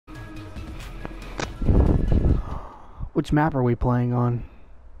Which map are we playing on?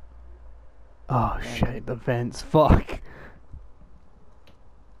 Oh shit, the vents. Fuck.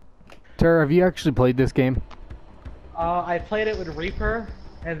 Tara, have you actually played this game? I played it with Reaper,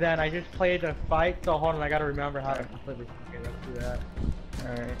 and then I just played a fight. So hold on, I gotta remember how to play Reaper. Okay, let's do that.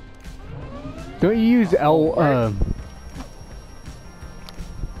 Alright. Don't you use L,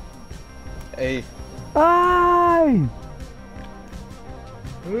 Hey. Aye!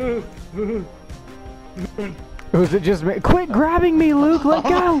 Was it just me? Quit grabbing me, Luke! Let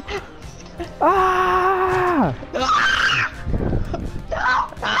go! Ah!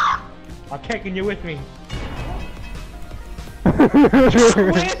 I'm taking you with me.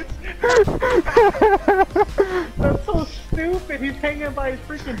 That's so stupid. He's hanging by his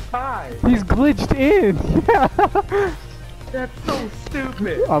freaking tie. He's glitched in. Yeah. That's so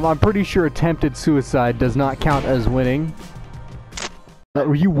stupid. I'm pretty sure attempted suicide does not count as winning.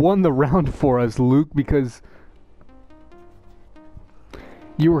 You won the round for us, Luke, because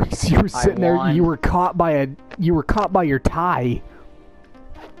you were sitting there. You were caught by your tie.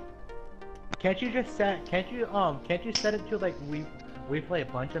 Can't you set it to like we play a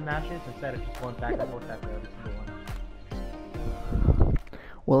bunch of matches instead of just going back and forth after every single one?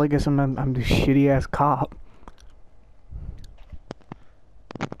 Well, I guess I'm the shitty ass cop.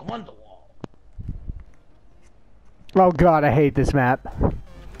 Go on the wall. Oh god, I hate this map.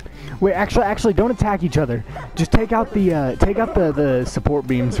 Wait, actually, don't attack each other. Just take out the support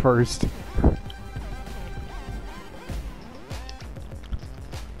beams first.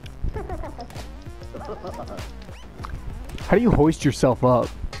 How do you hoist yourself up?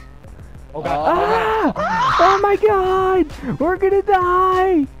 Oh god. Ah! Oh my god! We're gonna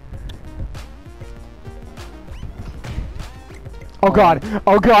die! Oh god!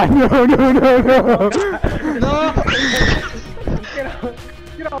 Oh god! No! No! No! No! No!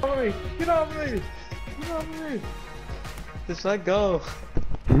 Get off of me! Get off of me! Get off of me! Just let go.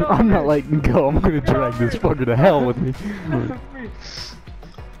 I'm not letting go. I'm gonna drag this fucker to hell with me.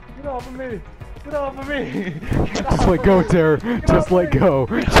 Get off of me! Get off of me! Just let go, Tara. Just let go.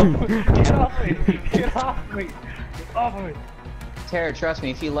 Get off me! Get off me! Get off of me! Tara, trust me,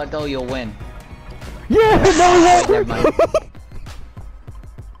 if you let go, you'll win. Yeah! No! Never mind.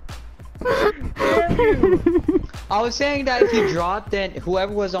 Damn you! I was saying that if you drop, then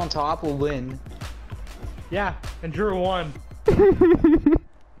whoever was on top will win. Yeah, and Drew won.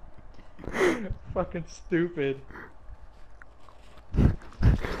 Fucking stupid.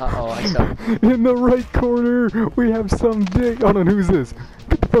 Uh-oh, I suck. In the right corner, we have some dick. Oh no, who's this?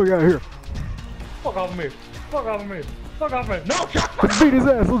 Get the fuck out of here. Fuck off of me! Fuck off of me! Fuck off of me! No! Let's beat his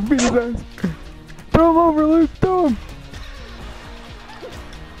ass. Let's beat his ass. Throw him over, Luke. Throw him.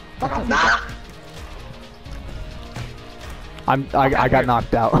 Fuck off! Nah! I got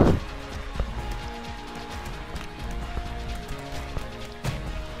knocked out.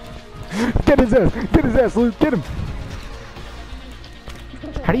 Get his ass, Luke, get him!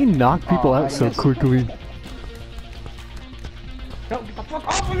 How do you knock people out so quickly? No, get the fuck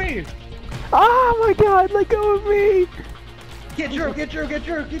off of me! Oh my god, let go of me! Get Drew, get Drew, get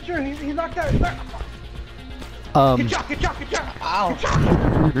Drew, get Drew, he's knocked out, Get Jock, get Jock, get Jock! Ow!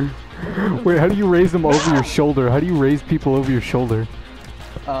 Wait, how do you raise them over your shoulder? How do you raise people over your shoulder?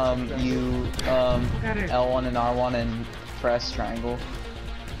 L1 and R1 and press triangle.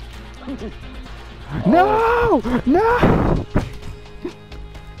 No! No!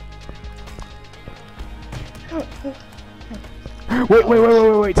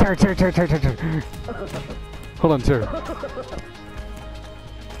 Wait, Tara. Hold on, Tara.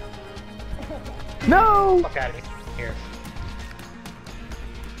 No! Fuck out of here.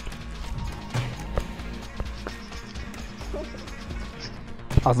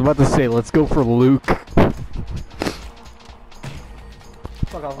 I was about to say, let's go for Luke.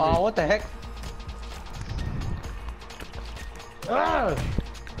 Fuck off Oh, what the heck? Ah!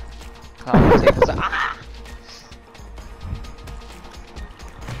 Ah!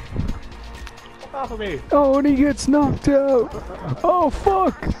 Fuck off of me! Oh, and he gets knocked out. Oh,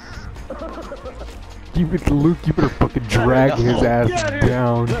 fuck! Luke, you better fucking drag his ass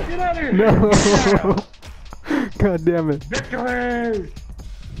down. Get out of here! No! God damn it. Victory!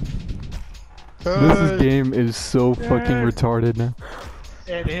 This game is so fucking retarded now.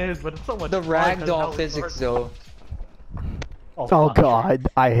 It is, but it's so much The fun 'cause ragdoll how physics, it though. Oh fuck. god,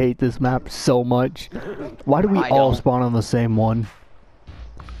 I hate this map so much. Why do we all don't. spawn on the same one?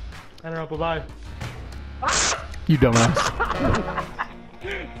 I don't know, bye-bye. You dumbass.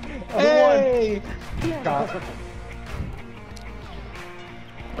 Hey! God.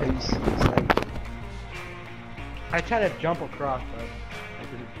 I tried to jump across, but I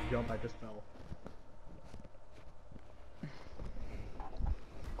didn't jump, I just fell.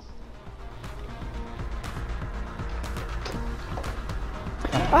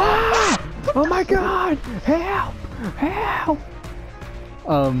 Ah! Oh my god! Help! Help!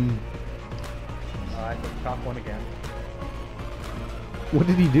 I just shot one again. What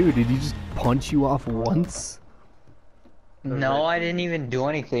did he do? Did he just punch you off once? No, I didn't even do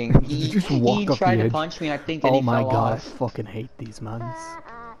anything. Did you He, just walk he off tried the to edge? punch me, I think, and Oh he my fell god, I off. fucking hate these mans.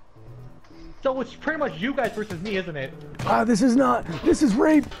 So it's pretty much you guys versus me, isn't it? Ah, this is not. This is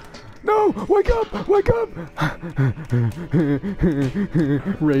rape. No, wake up, wake up.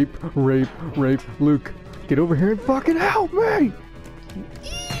 Rape, rape, rape. Luke, get over here and fucking help me.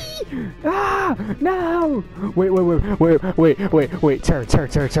 Ah, no. Wait, Tara,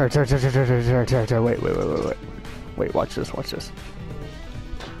 wait, watch this.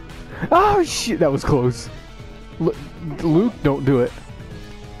 Oh shit, that was close. Luke, don't do it.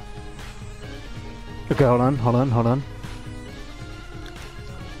 Okay, hold on.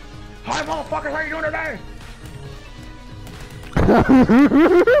 Hi, motherfuckers, how you doing today?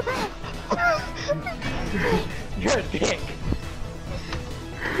 You're a dick.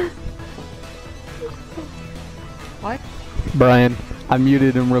 What? Brian, I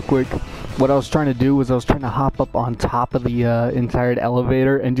muted him real quick. What I was trying to do was I was trying to hop up on top of the entire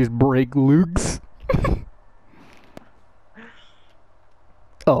elevator and just break Luke's.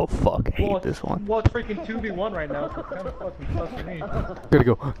 Oh fuck, I hate this one. Well, it's freaking 2v1 right now, so it's kind of fucking tough for me.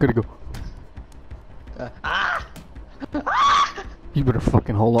 Gotta go. You better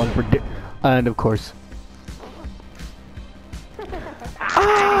fucking hold on for and of course.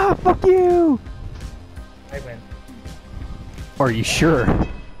 Ah, fuck you! I win. Are you sure?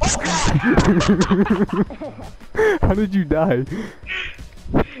 How did you die?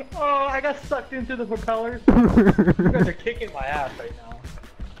 Oh, I got sucked into the propellers. You guys are kicking my ass right now.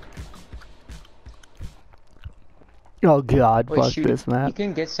 Oh god, Wait, fuck shoot, this map. You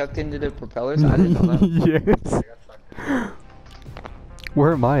can get sucked into the propellers? I didn't know that. Yes.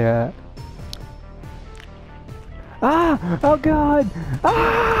 Where am I at? Ah! Oh god!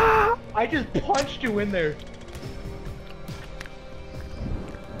 Ah! I just punched you in there.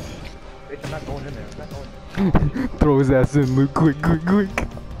 Bitch, I'm not going in there. I'm not going in there. Throw his ass in, Luke, quick.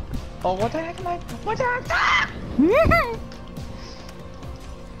 Oh, what the heck am I? What the heck? Ah!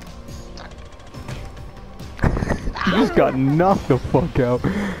 You just got knocked the fuck out.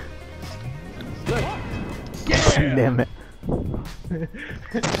 Yeah! Damn it.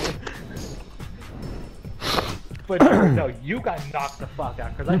 But no, you got knocked the fuck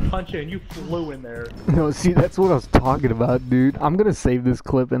out because I punched you and you flew in there. No, see, that's what I was talking about, dude. I'm gonna save this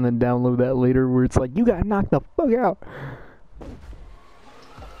clip and then download that later where it's like, you got knocked the fuck out.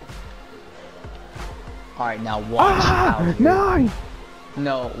 Alright, now watch out. No!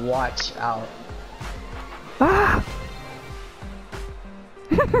 No, watch out. Ah!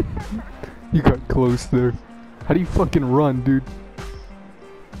 You got close there. How do you fucking run, dude?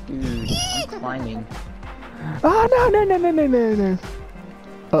 Dude, I'm climbing. Ah, no.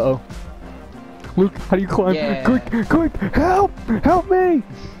 Uh-oh. Luke, how do you climb? Yeah. Quick, help me!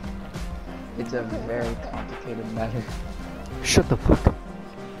 It's a very complicated matter. Shut the fuck up.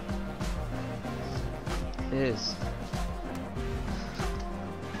 It is.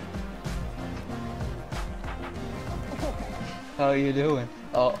 How are you doing?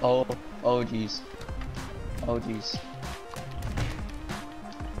 Oh jeez. Oh jeez.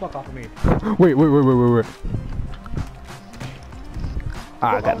 Fuck off of me. Wait.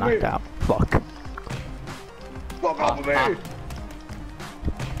 Ah, I got knocked out. Fuck. Fuck off of me!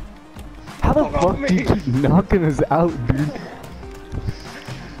 How the Fuck off fuck me. do you keep knocking us out, dude?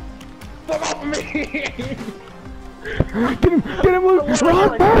 Fuck off of me! Get him, Luke!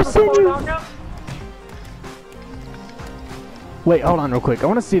 Wrong person, you! Wait, hold on real quick. I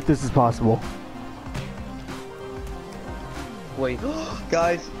want to see if this is possible. Wait,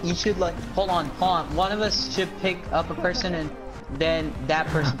 guys, you should like, hold on. One of us should pick up a person and then that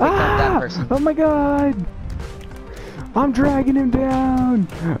person pick up that person. Oh my god! I'm dragging him down!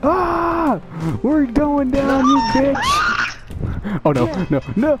 Ah! We're going down, you bitch! Oh no.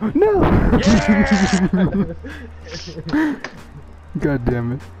 Yeah! God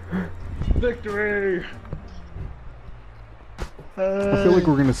damn it. Victory! I feel like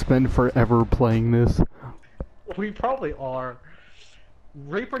we're gonna spend forever playing this. We probably are.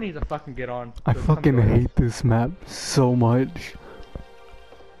 Reaper needs to fucking get on. I fucking hate this map so much.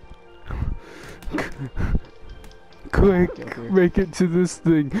 Quick, make it to this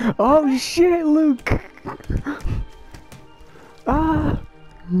thing. Oh shit, Luke! Ah!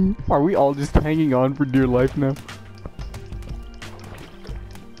 Are we all just hanging on for dear life now?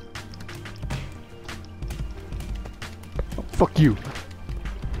 Oh, fuck you.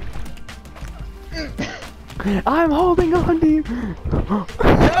 I'm holding on to you.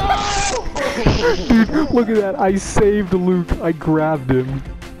 Dude, look at that. I saved Luke. I grabbed him.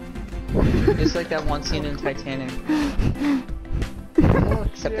 It's like that one scene in Titanic.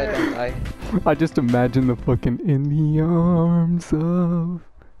 Except I don't die. I just imagine the fucking in the arms of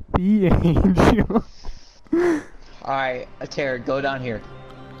the angel. Alright, Tara, go down here.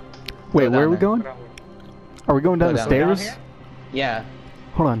 Wait, Go where are down we there. going? Are we going down Go the down Down stairs? here? Yeah.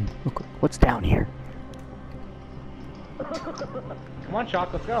 Hold on. Real quick. What's down here? Come on,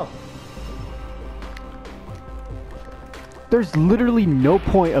 Chalk, let's go. There's literally no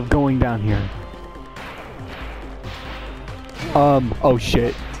point of going down here. Oh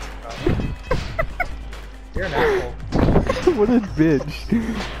shit. You're an asshole. What a bitch.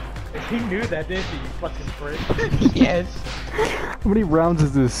 He knew that, didn't he, you fucking prick? Yes. How many rounds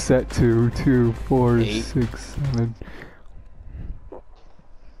is this set to? 2, 4, 8. 6, 7.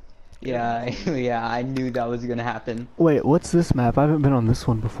 Yeah, yeah, I knew that was gonna happen. Wait, what's this map? I haven't been on this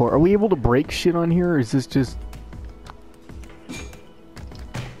one before. Are we able to break shit on here, or is this just...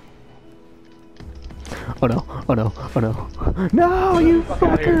 Oh no, oh no, oh no. No, you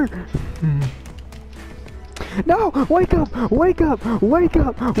fucker! No! Wake up! Wake up! Wake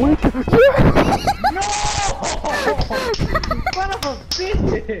up! Wake up! Yeah! No! Son of a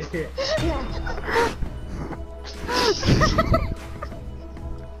bitch!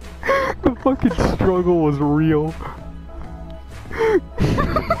 The fucking struggle was real.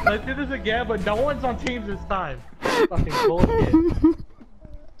 Let's do this again, but no one's on teams this time. Fucking bullshit.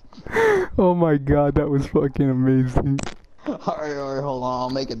 Oh my god, that was fucking amazing. Alright, hold on, I'll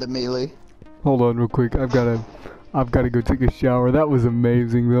make it to melee. Hold on real quick, I've gotta go take a shower. That was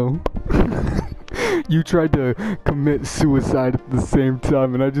amazing though. You tried to commit suicide at the same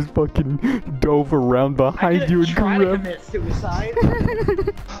time and I just fucking dove around behind you and try to grabbed. commit suicide.